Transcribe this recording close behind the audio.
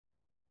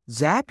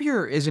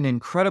Zapier is an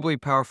incredibly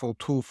powerful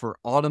tool for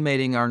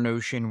automating our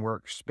Notion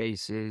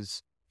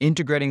workspaces,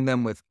 integrating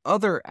them with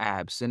other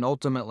apps, and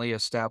ultimately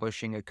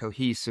establishing a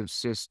cohesive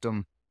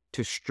system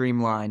to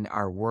streamline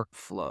our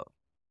workflow.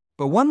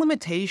 But one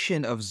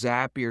limitation of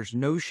Zapier's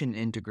Notion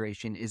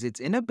integration is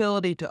its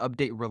inability to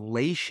update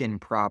relation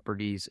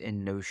properties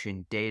in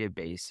Notion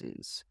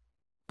databases.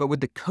 But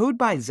with the Code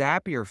by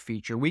Zapier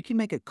feature, we can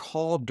make a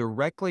call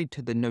directly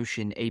to the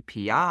Notion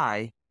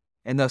API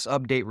and thus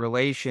update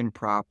relation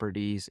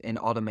properties and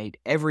automate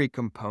every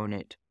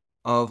component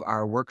of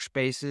our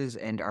workspaces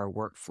and our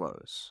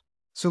workflows.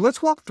 So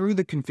let's walk through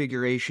the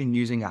configuration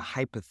using a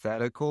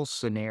hypothetical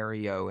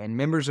scenario, and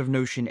members of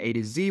Notion A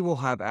to Z will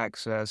have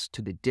access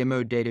to the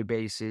demo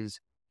databases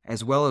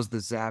as well as the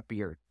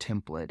Zapier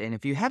template. And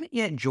if you haven't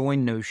yet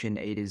joined Notion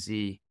A to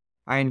Z,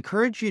 I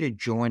encourage you to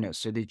join us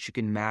so that you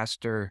can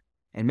master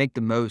and make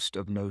the most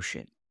of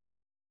Notion.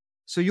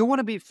 So you'll want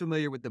to be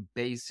familiar with the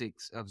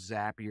basics of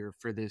Zapier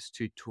for this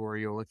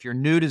tutorial. If you're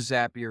new to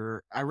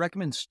Zapier, I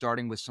recommend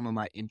starting with some of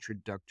my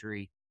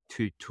introductory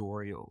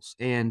tutorials.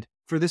 And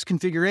for this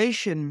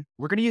configuration,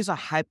 we're going to use a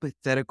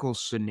hypothetical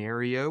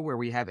scenario where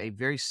we have a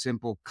very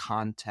simple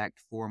contact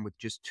form with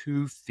just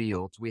two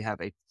fields. We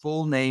have a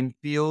full name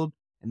field,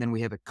 and then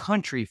we have a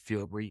country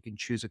field where you can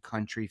choose a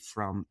country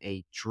from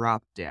a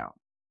drop down.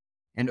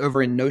 And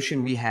over in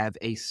Notion, we have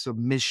a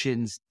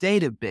submissions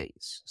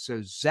database. So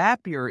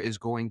Zapier is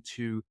going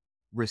to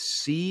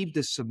receive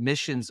the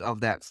submissions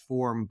of that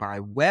form by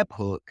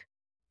webhook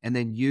and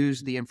then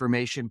use the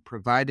information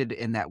provided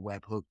in that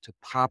webhook to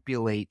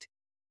populate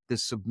the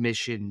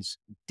submissions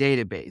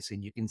database.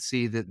 And you can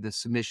see that the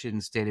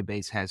submissions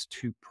database has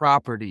two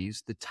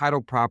properties. The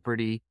title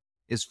property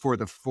is for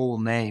the full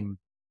name,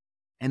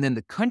 and then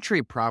the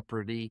country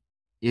property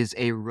is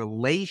a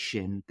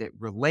relation that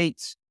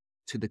relates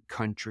to the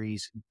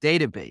country's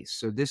database.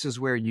 So this is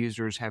where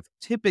users have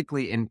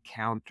typically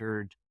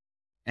encountered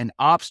an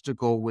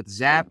obstacle with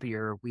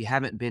Zapier. We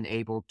haven't been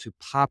able to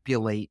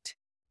populate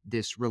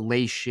this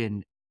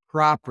relation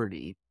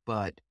property,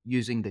 but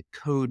using the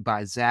Code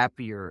by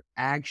Zapier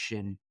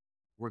action,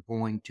 we're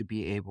going to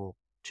be able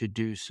to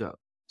do so.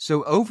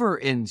 So over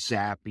in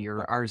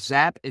Zapier, our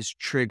Zap is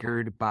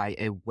triggered by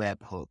a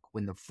webhook.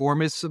 When the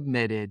form is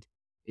submitted,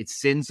 it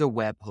sends a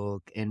webhook,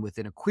 and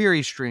within a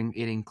query string,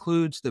 it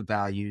includes the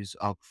values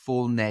of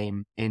full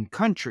name and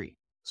country.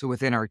 So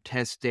within our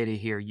test data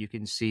here, you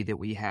can see that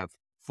we have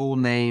full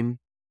name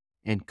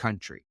and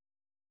country.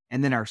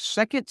 And then our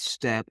second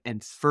step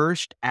and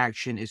first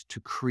action is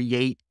to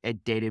create a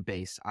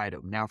database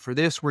item. Now for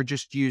this, we're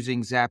just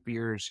using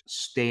Zapier's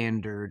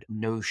standard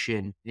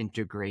Notion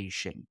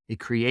integration. It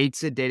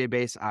creates a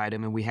database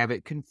item and we have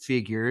it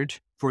configured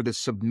for the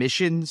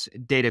submissions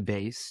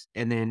database.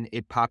 And then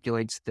it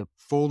populates the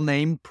full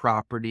name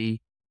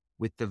property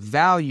with the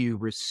value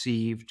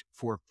received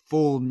for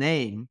full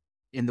name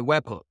in the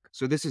webhook.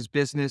 So this is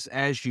business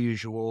as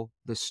usual,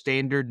 the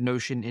standard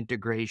Notion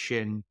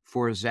integration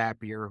for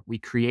Zapier. We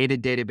create a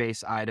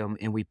database item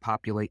and we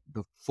populate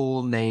the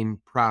full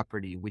name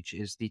property, which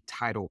is the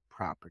title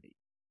property.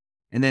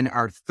 And then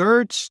our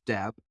third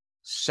step,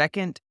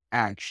 second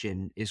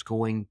action, is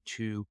going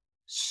to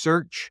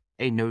search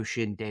a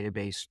Notion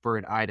database for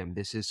an item.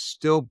 This is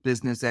still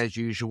business as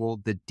usual,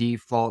 the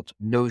default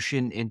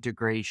Notion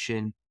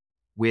integration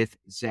with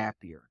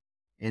Zapier.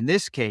 In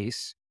this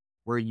case,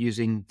 we're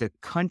using the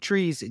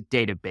country's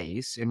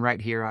database. And right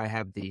here, I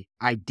have the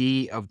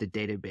ID of the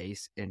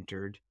database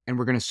entered. And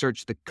we're going to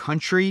search the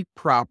country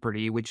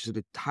property, which is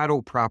the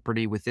title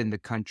property within the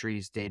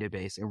country's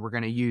database. And we're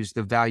going to use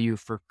the value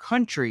for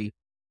country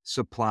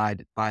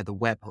supplied by the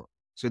webhook.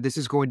 So this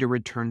is going to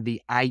return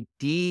the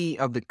ID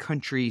of the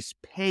country's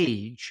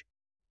page,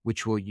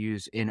 which we'll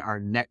use in our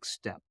next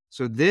step.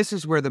 So this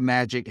is where the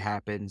magic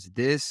happens.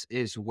 This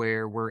is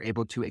where we're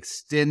able to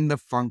extend the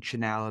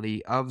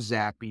functionality of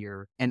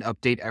Zapier and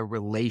update a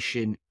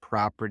relation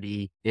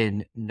property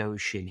in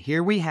Notion.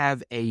 Here we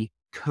have a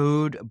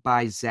Code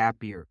by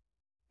Zapier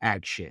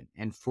action.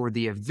 And for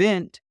the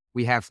event,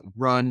 we have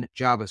run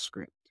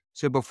JavaScript.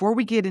 So before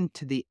we get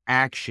into the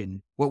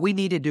action, what we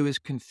need to do is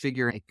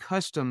configure a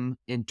custom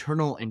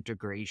internal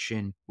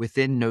integration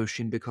within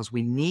Notion because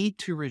we need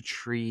to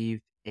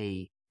retrieve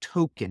a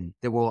token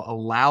that will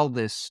allow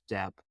this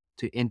step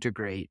to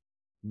integrate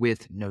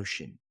with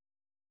Notion.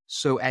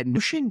 So at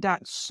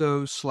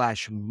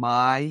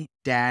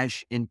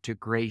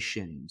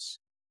notion.so/my-integrations,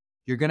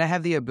 you're going to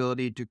have the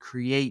ability to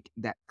create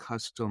that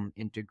custom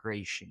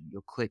integration.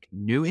 You'll click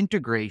New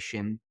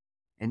Integration,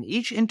 and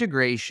each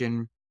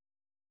integration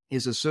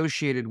is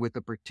associated with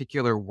a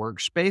particular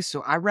workspace.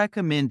 So I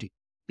recommend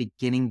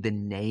beginning the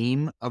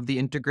name of the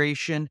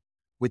integration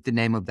with the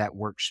name of that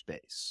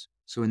workspace.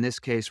 So in this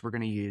case, we're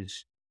going to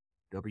use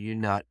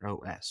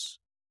WNUT.OS.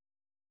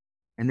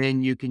 And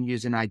then you can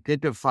use an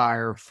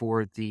identifier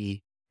for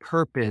the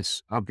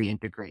purpose of the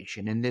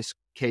integration. In this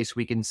case,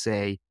 we can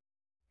say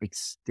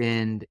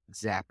extend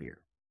Zapier.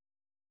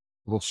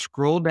 We'll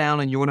scroll down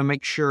and you want to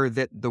make sure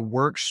that the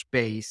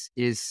workspace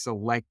is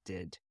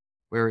selected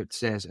where it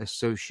says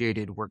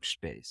associated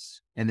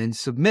workspace and then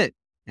submit.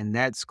 And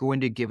that's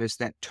going to give us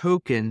that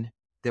token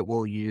that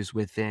we'll use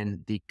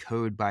within the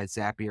code by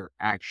Zapier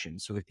action.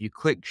 So if you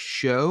click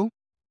show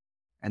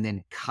and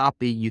then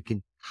copy, you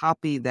can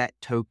copy that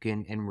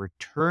token and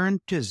return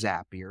to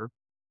Zapier.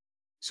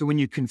 So when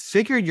you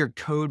configure your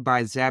code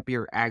by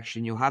Zapier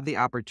action, you'll have the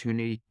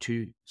opportunity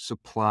to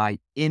supply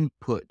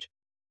input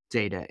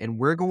data. And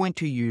we're going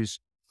to use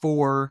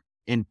 4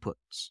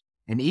 inputs.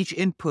 And each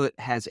input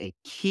has a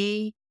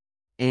key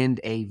and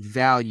a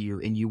value.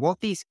 And you want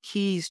these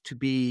keys to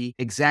be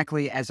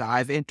exactly as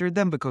I've entered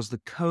them, because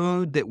the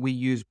code that we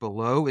use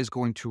below is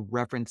going to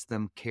reference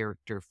them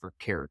character for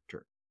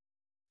character.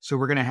 So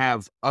we're going to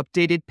have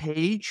updated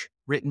page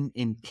written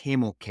in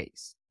camel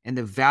case. And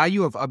the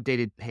value of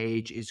updated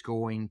page is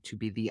going to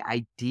be the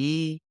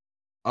ID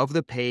of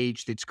the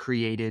page that's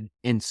created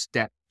in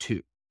step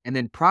 2. And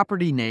then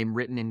property name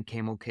written in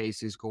camel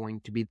case is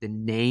going to be the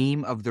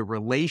name of the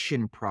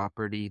relation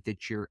property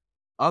that you're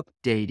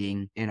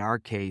updating. In our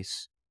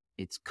case,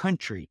 it's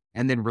country.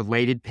 And then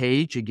related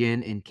page,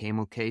 again in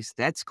camel case,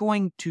 that's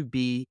going to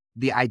be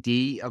the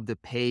ID of the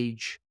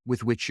page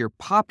with which you're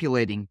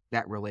populating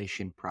that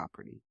relation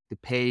property, the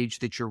page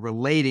that you're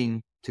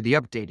relating to the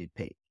updated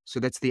page. So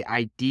that's the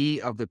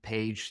ID of the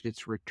page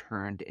that's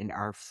returned in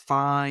our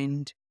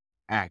find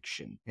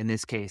action. In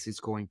this case, it's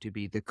going to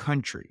be the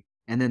country.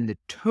 And then the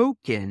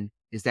token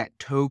is that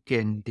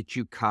token that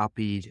you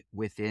copied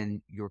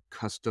within your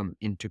custom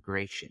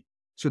integration.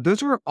 So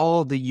those are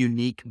all the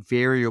unique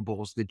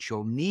variables that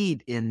you'll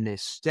need in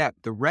this step.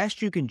 The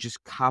rest you can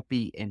just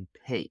copy and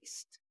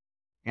paste.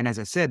 And as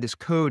I said, this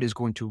code is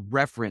going to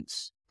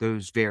reference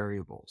those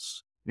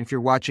variables. And if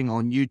you're watching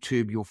on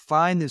YouTube, you'll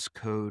find this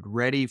code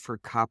ready for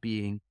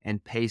copying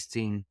and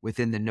pasting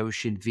within the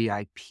Notion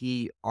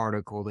VIP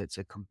article that's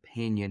a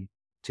companion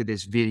to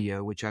this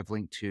video, which I've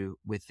linked to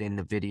within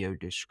the video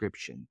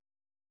description.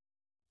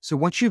 So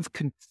once you've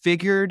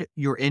configured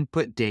your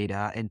input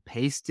data and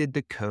pasted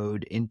the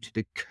code into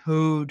the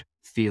code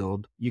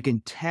field, you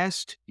can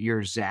test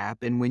your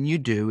Zap. And when you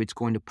do, it's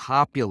going to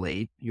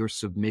populate your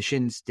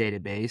submissions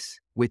database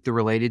with the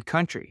related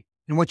country.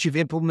 And once you've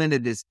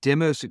implemented this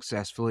demo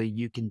successfully,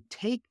 you can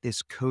take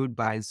this code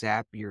by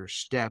Zapier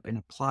step and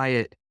apply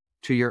it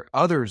to your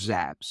other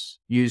Zaps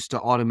used to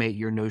automate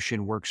your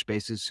Notion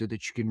workspaces so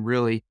that you can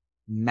really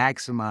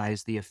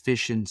maximize the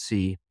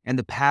efficiency and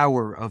the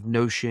power of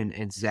Notion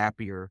and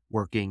Zapier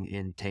working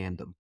in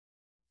tandem.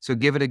 So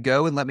give it a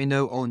go and let me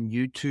know on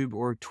YouTube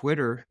or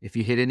Twitter if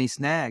you hit any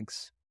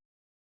snags.